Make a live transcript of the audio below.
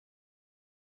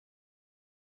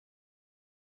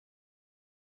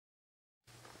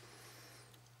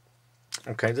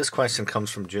Okay, this question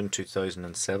comes from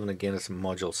Jun07. Again, it's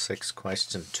module 6,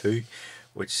 question 2,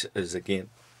 which is again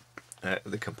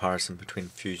the comparison between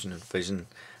fusion and fission.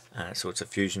 So it's a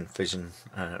fusion-fission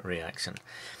reaction.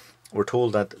 We're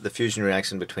told that the fusion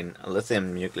reaction between a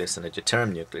lithium nucleus and a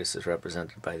deuterium nucleus is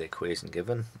represented by the equation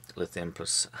given. Lithium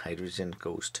plus hydrogen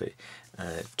goes to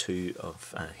 2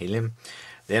 of helium.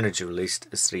 The energy released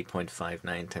is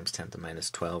 3.59 times 10 to the minus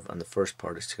 12, and the first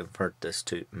part is to convert this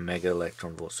to mega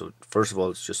electron volts. So first of all,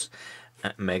 it's just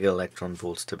mega electron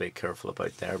volts to be careful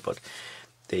about there, but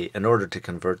in order to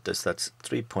convert this, that's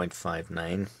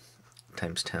 3.59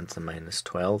 times 10 to the minus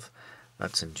 12.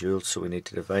 That's in joules, so we need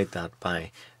to divide that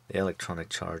by the electronic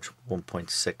charge,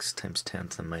 1.6 times 10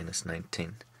 to the minus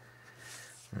 19.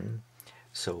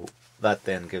 So that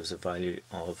then gives a value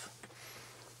of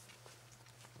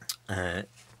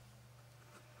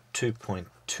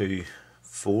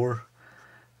 2.24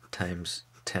 times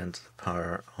 10 to the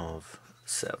power of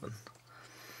 7.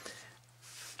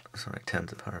 Sorry, 10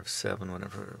 to the power of 7,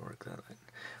 whenever we work that out.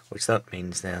 Which that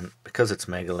means then, because it's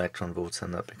mega electron volts,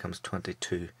 then that becomes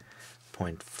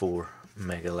 22.4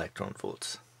 mega electron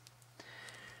volts.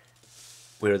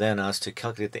 We are then asked to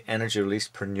calculate the energy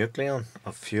released per nucleon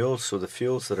of fuel. So the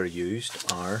fuels that are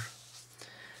used are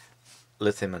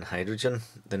lithium and hydrogen.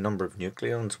 The number of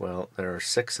nucleons, well, there are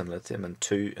 6 in lithium and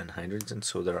 2 in hydrogen,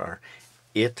 so there are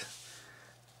 8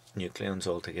 nucleons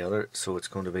altogether. So it's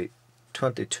going to be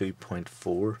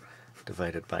 22.4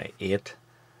 divided by 8,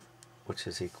 which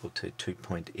is equal to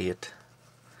 2.8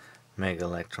 mega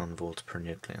electron volts per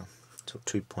nucleon. So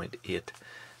 2.8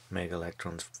 mega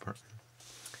electrons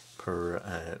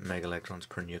per mega electrons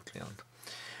per nucleon.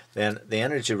 Then the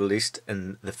energy released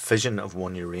in the fission of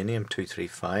 1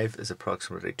 uranium-235 is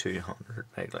approximately 200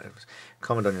 megaelectrons.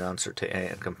 Comment on your answer to A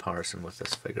in comparison with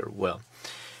this figure. Well,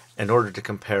 in order to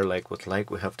compare like with like,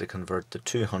 we have to convert the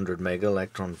 200 mega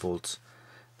electron volts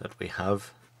that we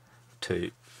have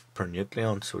to per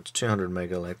nucleon. So it's 200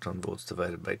 mega electron volts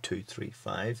divided by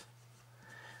 235,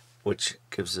 which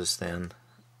gives us then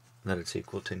that it's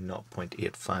equal to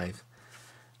 0.85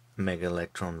 mega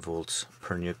electron volts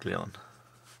per nucleon.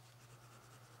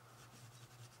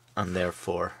 And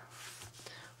therefore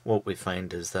what we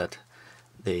find is that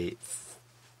the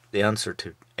answer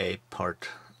to A part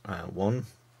 1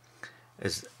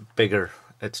 is bigger.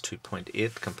 It's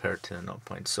 2.8 compared to 0.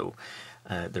 So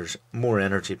there's more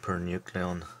energy per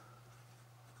nucleon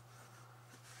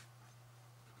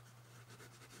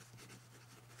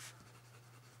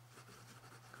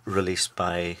released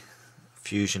by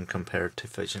fusion compared to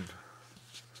fission.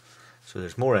 So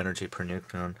there's more energy per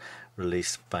nucleon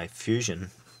released by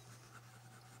fusion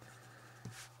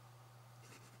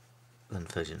than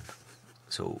fission.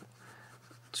 So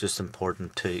it's just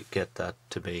important to get that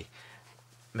to be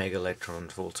mega electron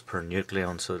volts per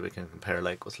nucleon so that we can compare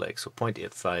like with like. So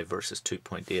 0.85 versus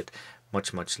 2.8,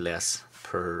 much less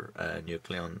per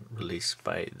nucleon released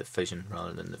by the fission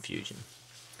rather than the fusion.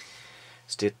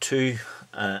 State 2,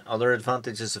 other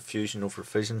advantages of fusion over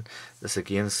fission. This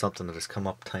again is something that has come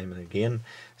up time and again,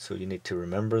 so you need to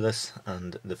remember this.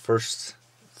 And the first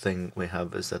thing we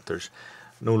have is that there's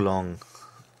no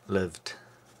long-lived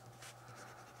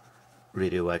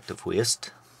radioactive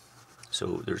waste.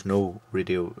 So there's no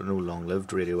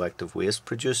long-lived radioactive waste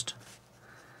produced.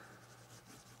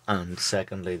 And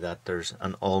secondly, that there's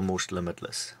an almost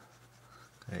limitless.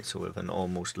 Okay, so we have an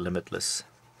almost limitless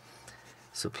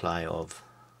supply of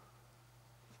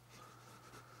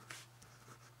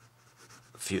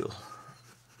fuel.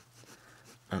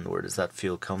 And where does that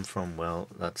fuel come from? Well,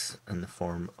 that's in the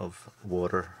form of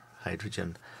water,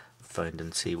 hydrogen found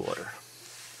in seawater.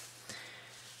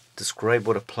 Describe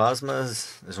what a plasma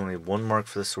is. There's only 1 mark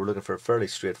for this, so we're looking for a fairly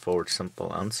straightforward,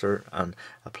 simple answer. And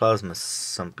a plasma is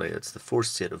simply, it's the fourth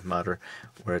state of matter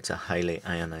where it's a highly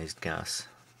ionized gas.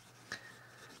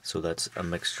 So that's a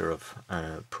mixture of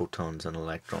protons and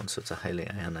electrons. So it's a highly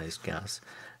ionized gas.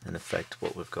 In effect,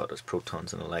 what we've got is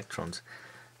protons and electrons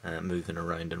moving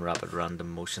around in rapid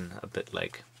random motion, a bit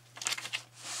like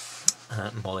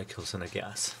molecules in a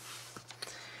gas.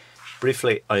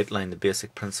 Briefly outline the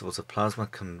basic principles of plasma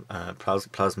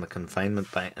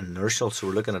confinement by inertial. So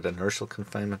we're looking at inertial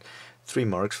confinement. 3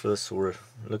 marks for this, so we're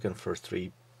looking for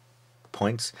 3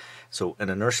 points. So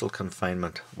in inertial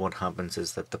confinement, what happens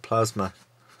is that the plasma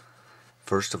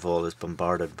first of all is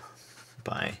bombarded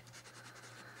by,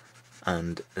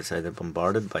 and it's either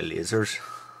bombarded by lasers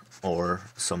or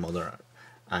some other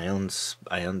ion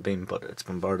beam, but it's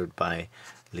bombarded by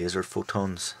laser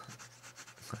photons,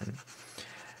 right?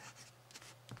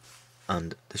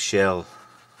 And the shell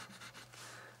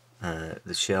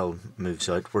moves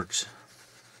outwards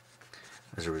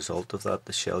As a result of that,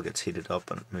 the shell gets heated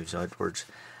up and it moves outwards,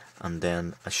 and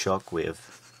then a shock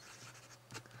wave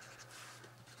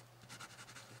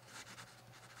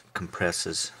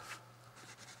compresses.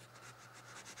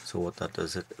 So what that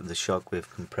does, the shock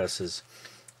wave compresses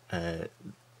the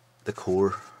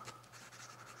core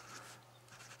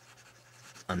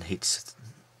and heats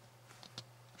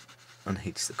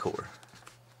the core,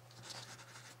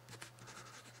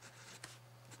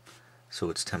 so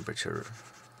its temperature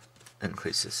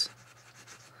increases.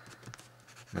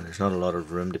 Now there's not a lot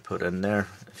of room to put in there.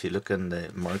 If you look in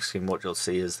the mark scheme, what you'll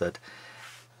see is that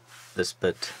this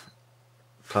bit,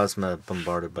 plasma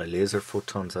bombarded by laser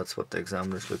photons, that's what the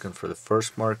examiner's looking for the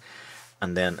first mark,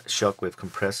 and then shockwave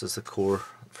compresses the core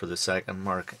for the second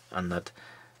mark, and that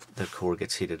the core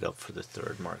gets heated up for the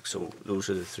third mark. So those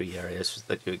are the three areas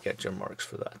that you get your marks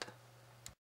for that.